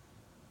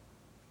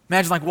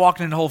 Imagine like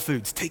walking into Whole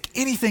Foods. Take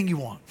anything you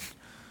want.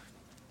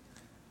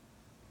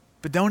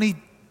 But don't eat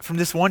from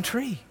this one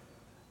tree.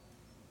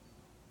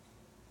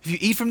 If you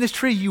eat from this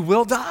tree, you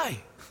will die.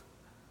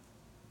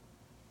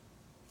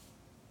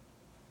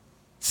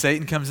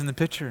 Satan comes in the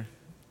picture.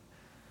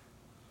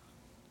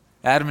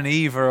 Adam and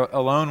Eve are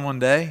alone one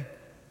day.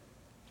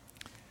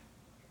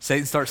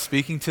 Satan starts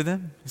speaking to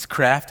them. He's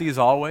crafty as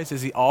always,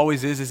 as he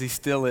always is, as he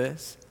still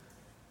is.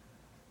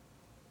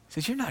 He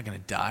says, you're not going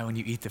to die when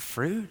you eat the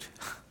fruit.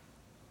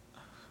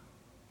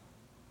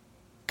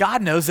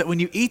 God knows that when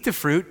you eat the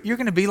fruit, you're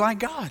going to be like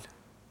God.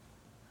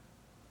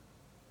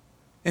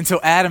 And so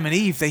Adam and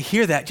Eve, they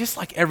hear that just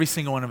like every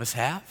single one of us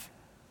have.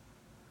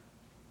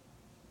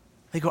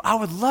 They go, I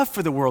would love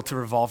for the world to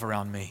revolve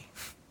around me.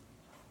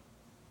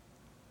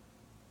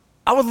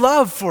 I would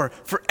love for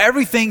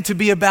everything to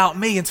be about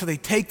me. And so they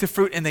take the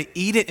fruit and they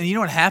eat it. And you know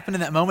what happened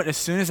in that moment as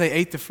soon as they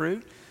ate the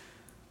fruit?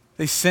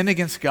 They sinned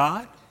against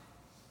God.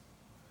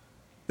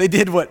 They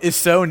did what is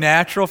so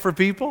natural for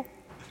people.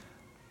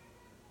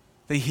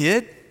 They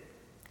hid.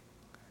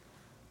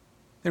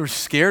 They were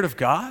scared of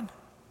God.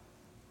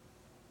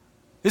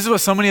 This is what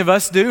so many of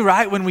us do,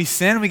 right? When we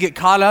sin, we get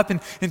caught up in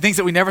things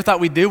that we never thought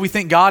we'd do. We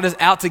think God is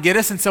out to get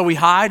us, and so we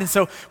hide. And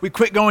so we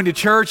quit going to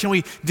church, and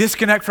we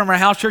disconnect from our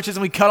house churches,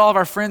 and we cut all of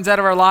our friends out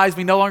of our lives.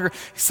 We no longer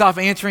stop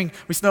answering.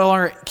 We no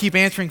longer keep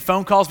answering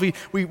phone calls.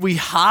 We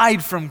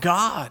hide from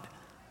God.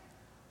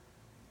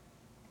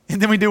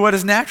 And then we do what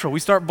is natural. We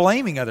start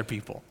blaming other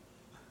people.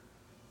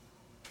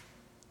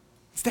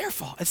 It's their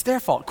fault. It's their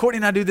fault. Courtney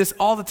and I do this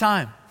all the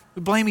time.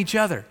 We blame each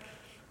other.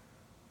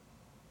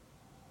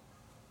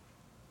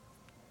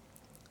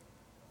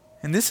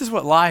 And this is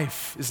what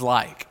life is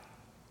like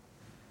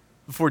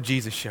before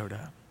Jesus showed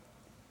up.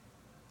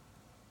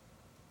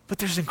 But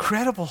there's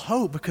incredible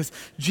hope because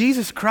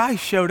Jesus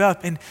Christ showed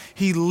up and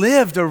he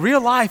lived a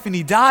real life and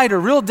he died a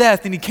real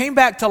death and he came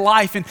back to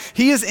life and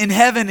he is in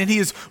heaven and he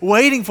is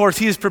waiting for us.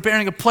 He is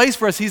preparing a place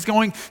for us. He's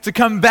going to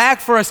come back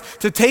for us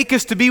to take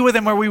us to be with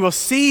him where we will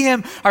see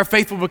him. Our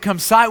faith will become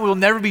sight. We will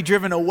never be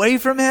driven away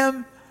from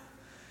him.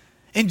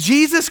 And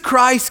Jesus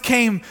Christ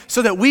came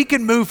so that we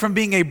can move from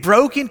being a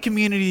broken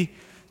community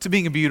to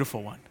being a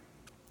beautiful one.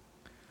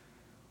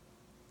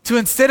 To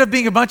instead of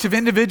being a bunch of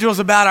individuals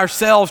about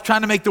ourselves,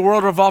 trying to make the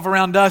world revolve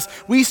around us,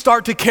 we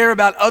start to care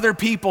about other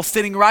people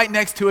sitting right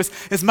next to us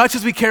as much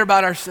as we care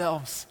about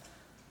ourselves.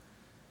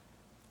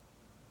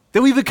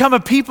 That we become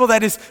a people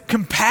that is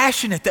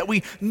compassionate, that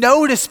we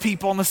notice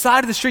people on the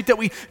side of the street, that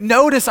we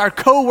notice our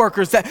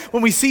coworkers, that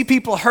when we see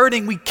people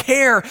hurting, we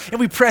care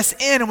and we press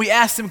in and we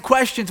ask them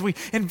questions, we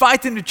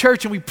invite them to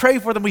church and we pray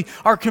for them. We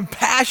are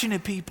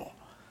compassionate people.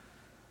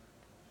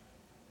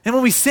 And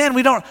when we sin,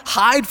 we don't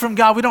hide from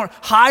God. We don't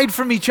hide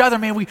from each other,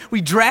 man. We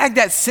drag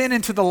that sin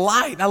into the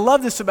light. And I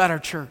love this about our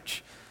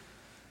church.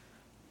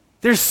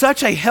 There's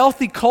such a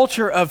healthy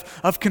culture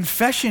of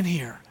confession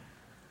here.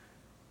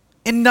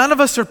 And none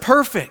of us are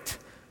perfect.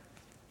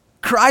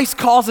 Christ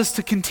calls us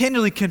to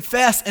continually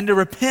confess and to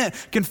repent,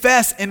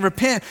 confess and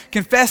repent,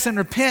 confess and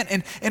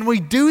repent. And we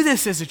do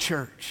this as a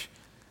church.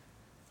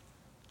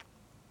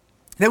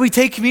 That we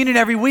take communion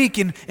every week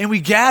and we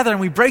gather and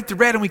we break the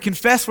bread and we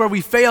confess where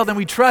we failed and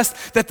we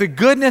trust that the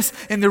goodness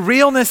and the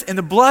realness and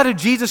the blood of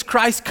Jesus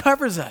Christ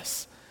covers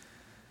us.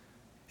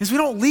 Because we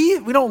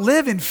don't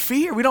live in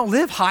fear. We don't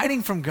live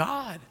hiding from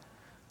God.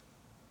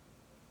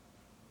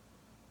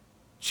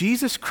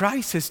 Jesus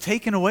Christ has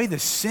taken away the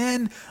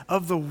sin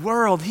of the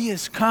world. He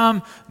has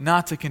come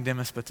not to condemn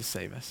us but to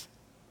save us.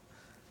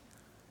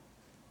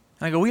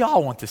 And I go, we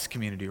all want this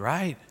community,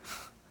 right?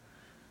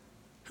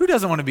 Who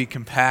doesn't want to be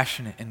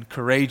compassionate and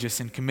courageous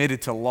and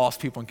committed to lost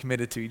people and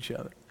committed to each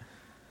other?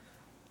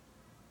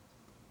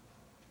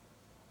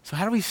 So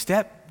how do we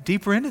step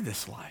deeper into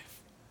this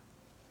life?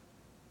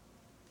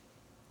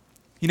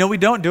 You know, we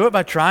don't do it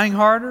by trying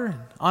harder and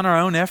on our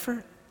own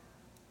effort.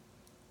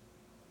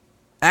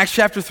 Acts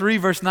chapter 3,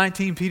 verse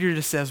 19, Peter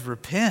just says,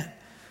 repent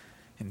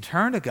and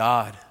turn to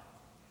God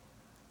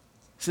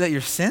so that your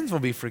sins will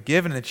be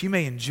forgiven and that you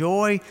may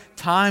enjoy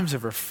times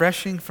of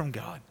refreshing from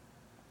God.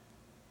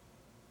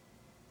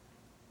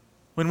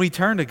 When we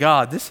turn to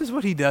God, this is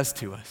what he does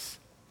to us.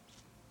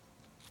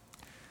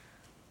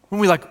 When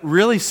we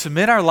really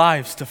submit our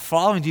lives to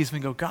following Jesus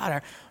and go,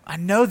 God, I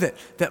know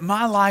that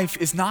my life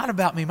is not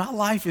about me. My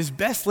life is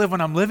best lived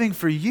when I'm living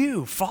for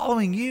you,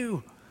 following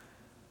you.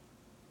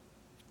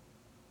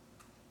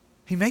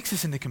 He makes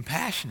us into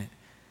compassionate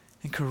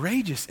and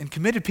courageous and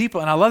committed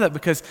people. And I love that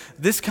because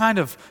this kind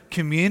of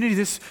community,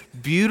 this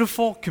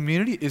beautiful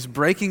community, is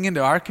breaking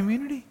into our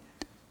community.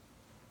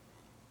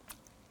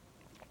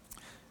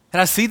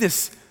 And I see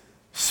this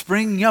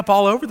springing up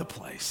all over the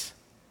place.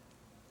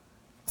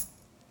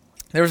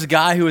 There was a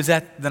guy who was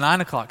at the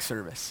 9 o'clock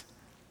service.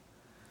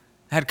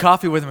 I had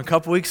coffee with him a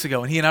couple weeks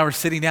ago, and he and I were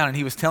sitting down, and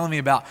he was telling me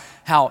about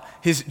how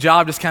his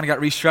job just kind of got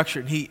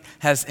restructured, and he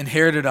has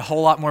inherited a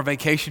whole lot more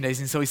vacation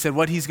days. And so he said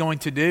what he's going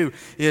to do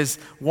is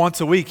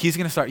once a week, he's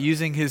going to start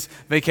using his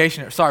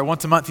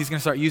once a month, he's going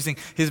to start using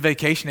his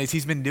vacation days.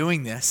 He's been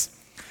doing this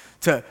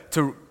to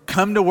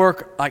come to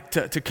work, like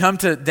to come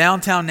to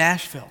downtown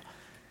Nashville,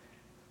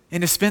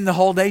 and to spend the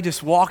whole day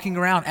just walking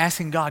around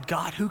asking God,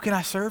 who can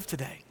I serve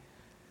today?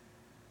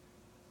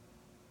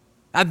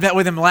 I met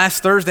with him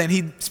last Thursday, and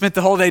he spent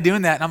the whole day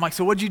doing that. And I'm like,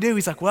 so what'd you do?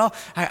 He's like, well,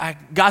 I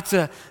got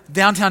to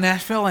downtown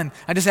Nashville, and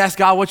I just asked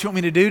God, what you want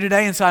me to do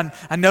today? And so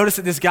I noticed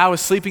that this guy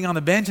was sleeping on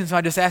the bench, and so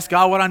I just asked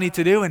God what I need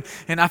to do. And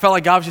I felt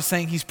like God was just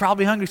saying, he's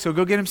probably hungry, so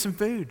go get him some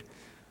food.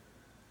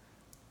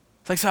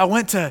 It's like, so I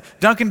went to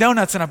Dunkin'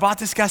 Donuts, and I bought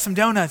this guy some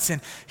donuts,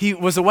 and he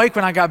was awake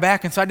when I got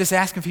back, and so I just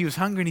asked him if he was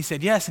hungry, and he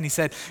said yes, and he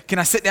said, can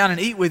I sit down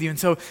and eat with you? And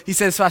so he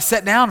said, so I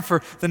sat down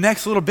for the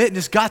next little bit and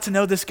just got to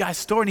know this guy's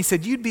story, and he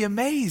said, you'd be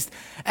amazed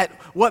at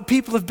what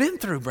people have been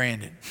through,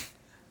 Brandon,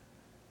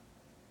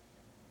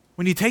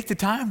 when you take the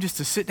time just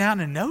to sit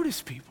down and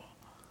notice people.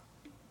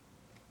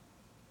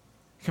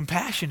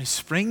 Compassion is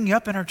springing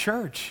up in our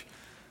church.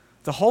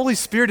 The Holy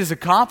Spirit is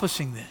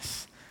accomplishing this.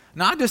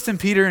 Not just in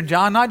Peter and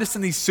John, not just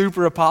in these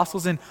super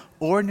apostles, in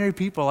ordinary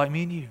people like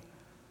me and you.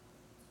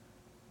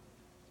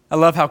 I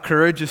love how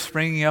courage is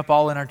springing up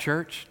all in our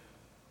church.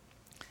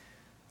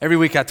 Every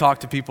week I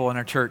talk to people in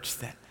our church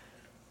that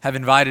have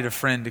invited a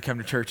friend to come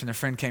to church, and their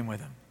friend came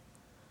with them.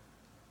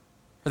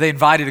 Or they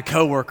invited a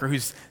coworker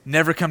who's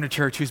never come to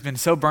church, who's been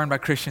so burned by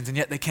Christians, and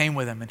yet they came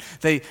with them. And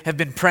they have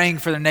been praying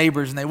for their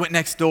neighbors, and they went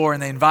next door,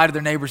 and they invited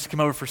their neighbors to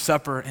come over for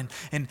supper.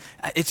 And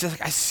it's just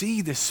like I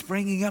see this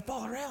springing up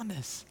all around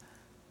us.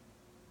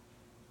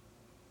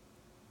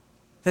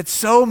 That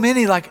so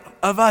many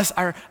of us,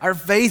 our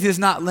faith is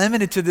not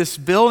limited to this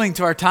building,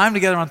 to our time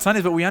together on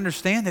Sundays, but we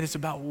understand that it's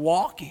about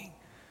walking,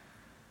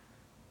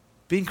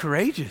 being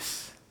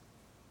courageous.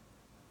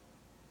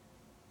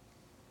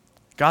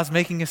 God's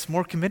making us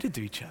more committed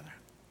to each other.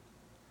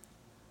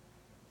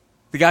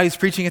 The guy who's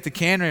preaching at the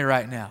cannery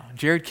right now,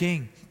 Jared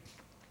King,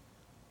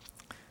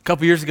 a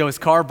couple years ago his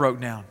car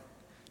broke down.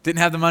 Didn't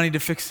have the money to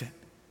fix it.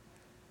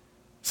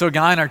 So a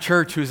guy in our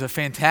church who's a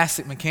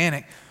fantastic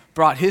mechanic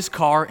brought his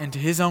car into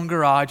his own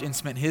garage and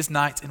spent his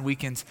nights and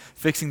weekends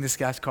fixing this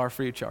guy's car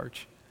free of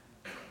charge.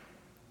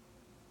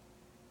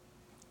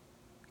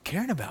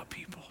 Caring about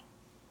people.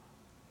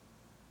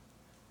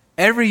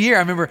 Every year, I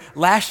remember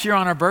last year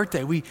on our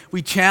birthday,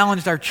 we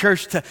challenged our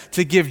church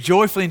to give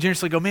joyfully and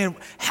generously. Go, man,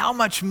 how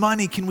much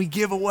money can we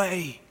give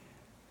away?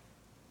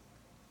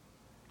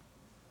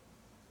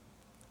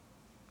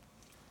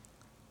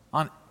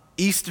 On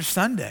Easter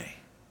Sunday,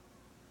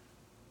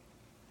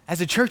 as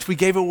a church, we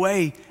gave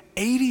away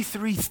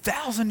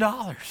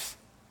 $83,000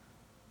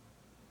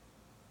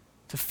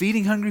 to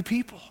feeding hungry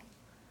people,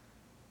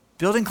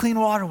 building clean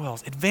water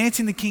wells,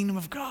 advancing the kingdom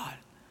of God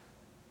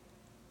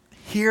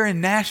here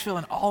in Nashville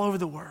and all over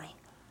the world.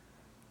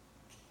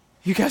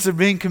 You guys are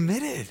being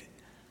committed.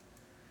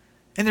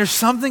 And there's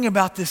something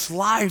about this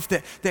life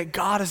that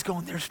God is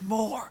going, there's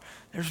more,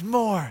 there's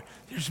more,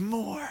 there's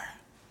more.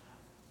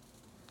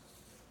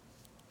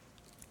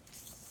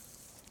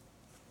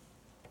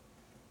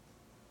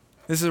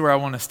 This is where I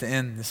want us to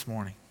end this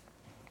morning.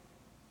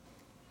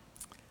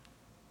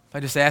 By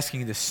just asking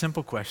you this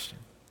simple question.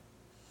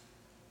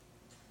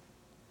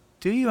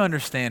 Do you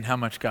understand how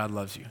much God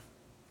loves you?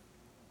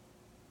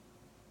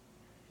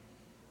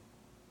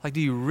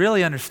 Do you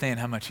really understand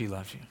how much He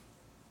loves you?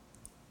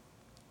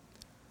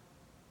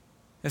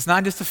 It's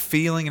not just a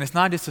feeling, and it's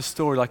not just a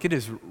story. It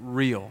is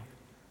real.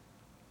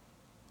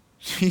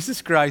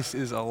 Jesus Christ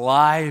is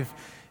alive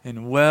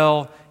and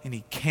well, and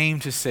He came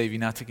to save you,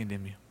 not to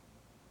condemn you.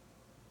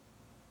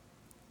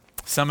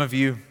 Some of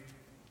you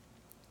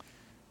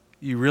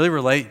really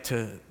relate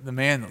to the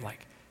man that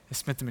has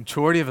spent the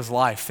majority of his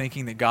life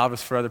thinking that God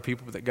was for other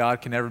people, but that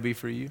God can never be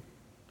for you.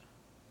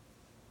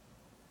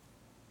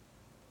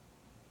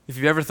 If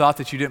you've ever thought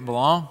that you didn't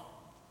belong,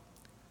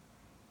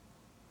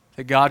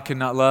 that God could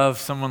not love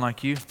someone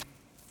like you,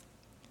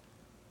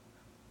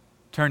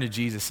 turn to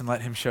Jesus and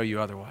let Him show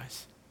you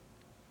otherwise.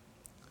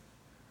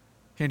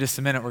 Here in just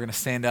a minute, we're going to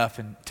stand up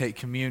and take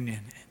communion.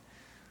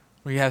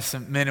 We have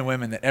some men and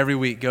women that every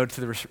week go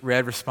to the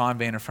Red Respond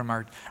banner from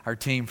our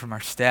team, from our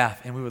staff,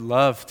 and we would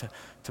love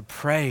to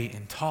pray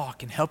and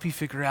talk and help you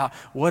figure out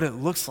what it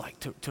looks like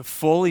to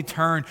fully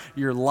turn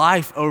your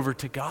life over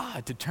to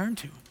God, to turn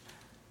to Him.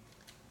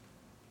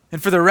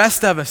 And for the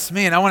rest of us,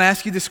 man, I want to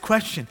ask you this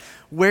question.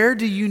 Where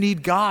do you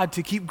need God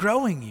to keep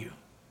growing you?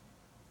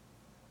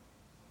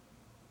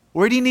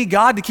 Where do you need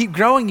God to keep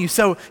growing you?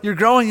 So you're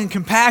growing in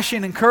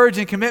compassion and courage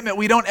and commitment.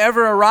 We don't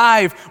ever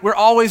arrive. We're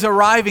always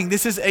arriving.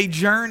 This is a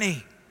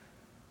journey.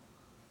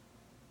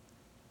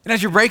 And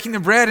as you're breaking the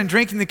bread and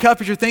drinking the cup,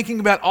 as you're thinking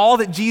about all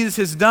that Jesus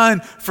has done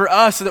for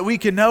us so that we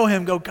can know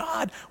him, go,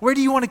 God, where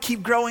do you want to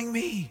keep growing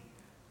me?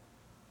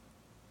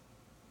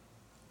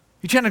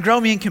 You're trying to grow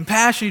me in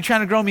compassion. You're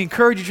trying to grow me in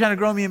courage. You're trying to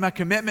grow me in my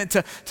commitment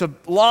to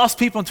lost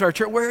people into our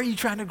church. Where are you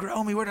trying to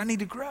grow me? Where do I need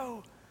to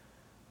grow?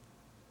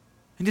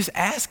 And just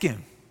ask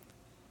him.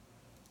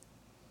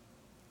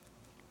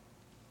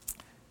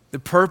 The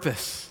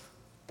purpose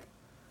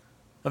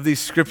of these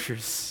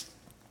scriptures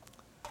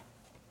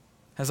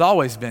has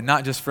always been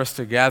not just for us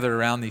to gather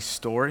around these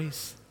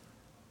stories.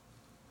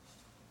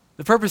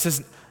 The purpose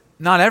has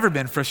not ever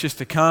been for us just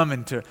to come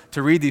and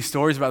to read these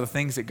stories about the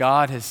things that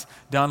God has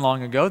done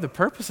long ago. The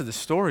purpose of the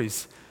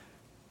stories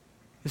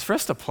is for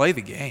us to play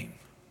the game.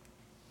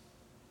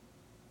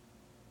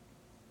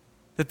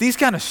 That these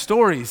kind of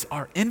stories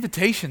are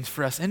invitations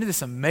for us into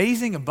this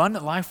amazing,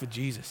 abundant life with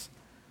Jesus.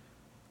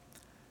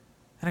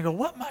 And I go,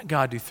 what might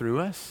God do through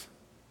us?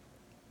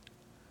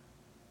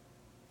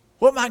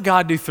 What might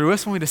God do through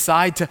us when we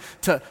decide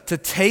to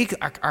take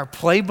our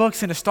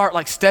playbooks and to start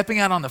like stepping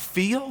out on the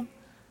field?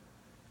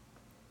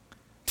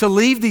 To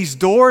leave these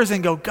doors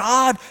and go,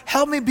 God,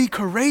 help me be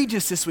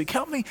courageous this week.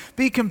 Help me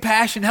be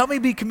compassionate. Help me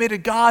be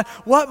committed. God,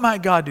 what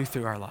might God do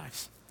through our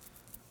lives?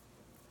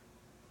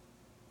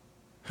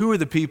 Who are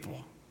the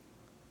people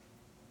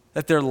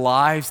that their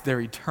lives, their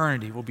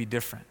eternity will be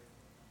different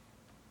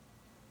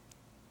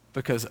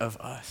because of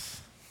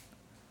us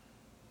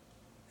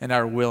and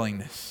our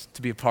willingness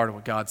to be a part of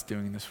what God's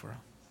doing in this world?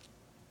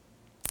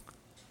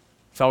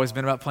 It's always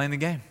been about playing the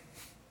game.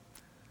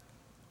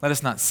 Let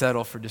us not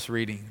settle for just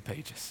reading the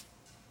pages.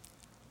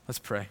 Let's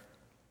pray.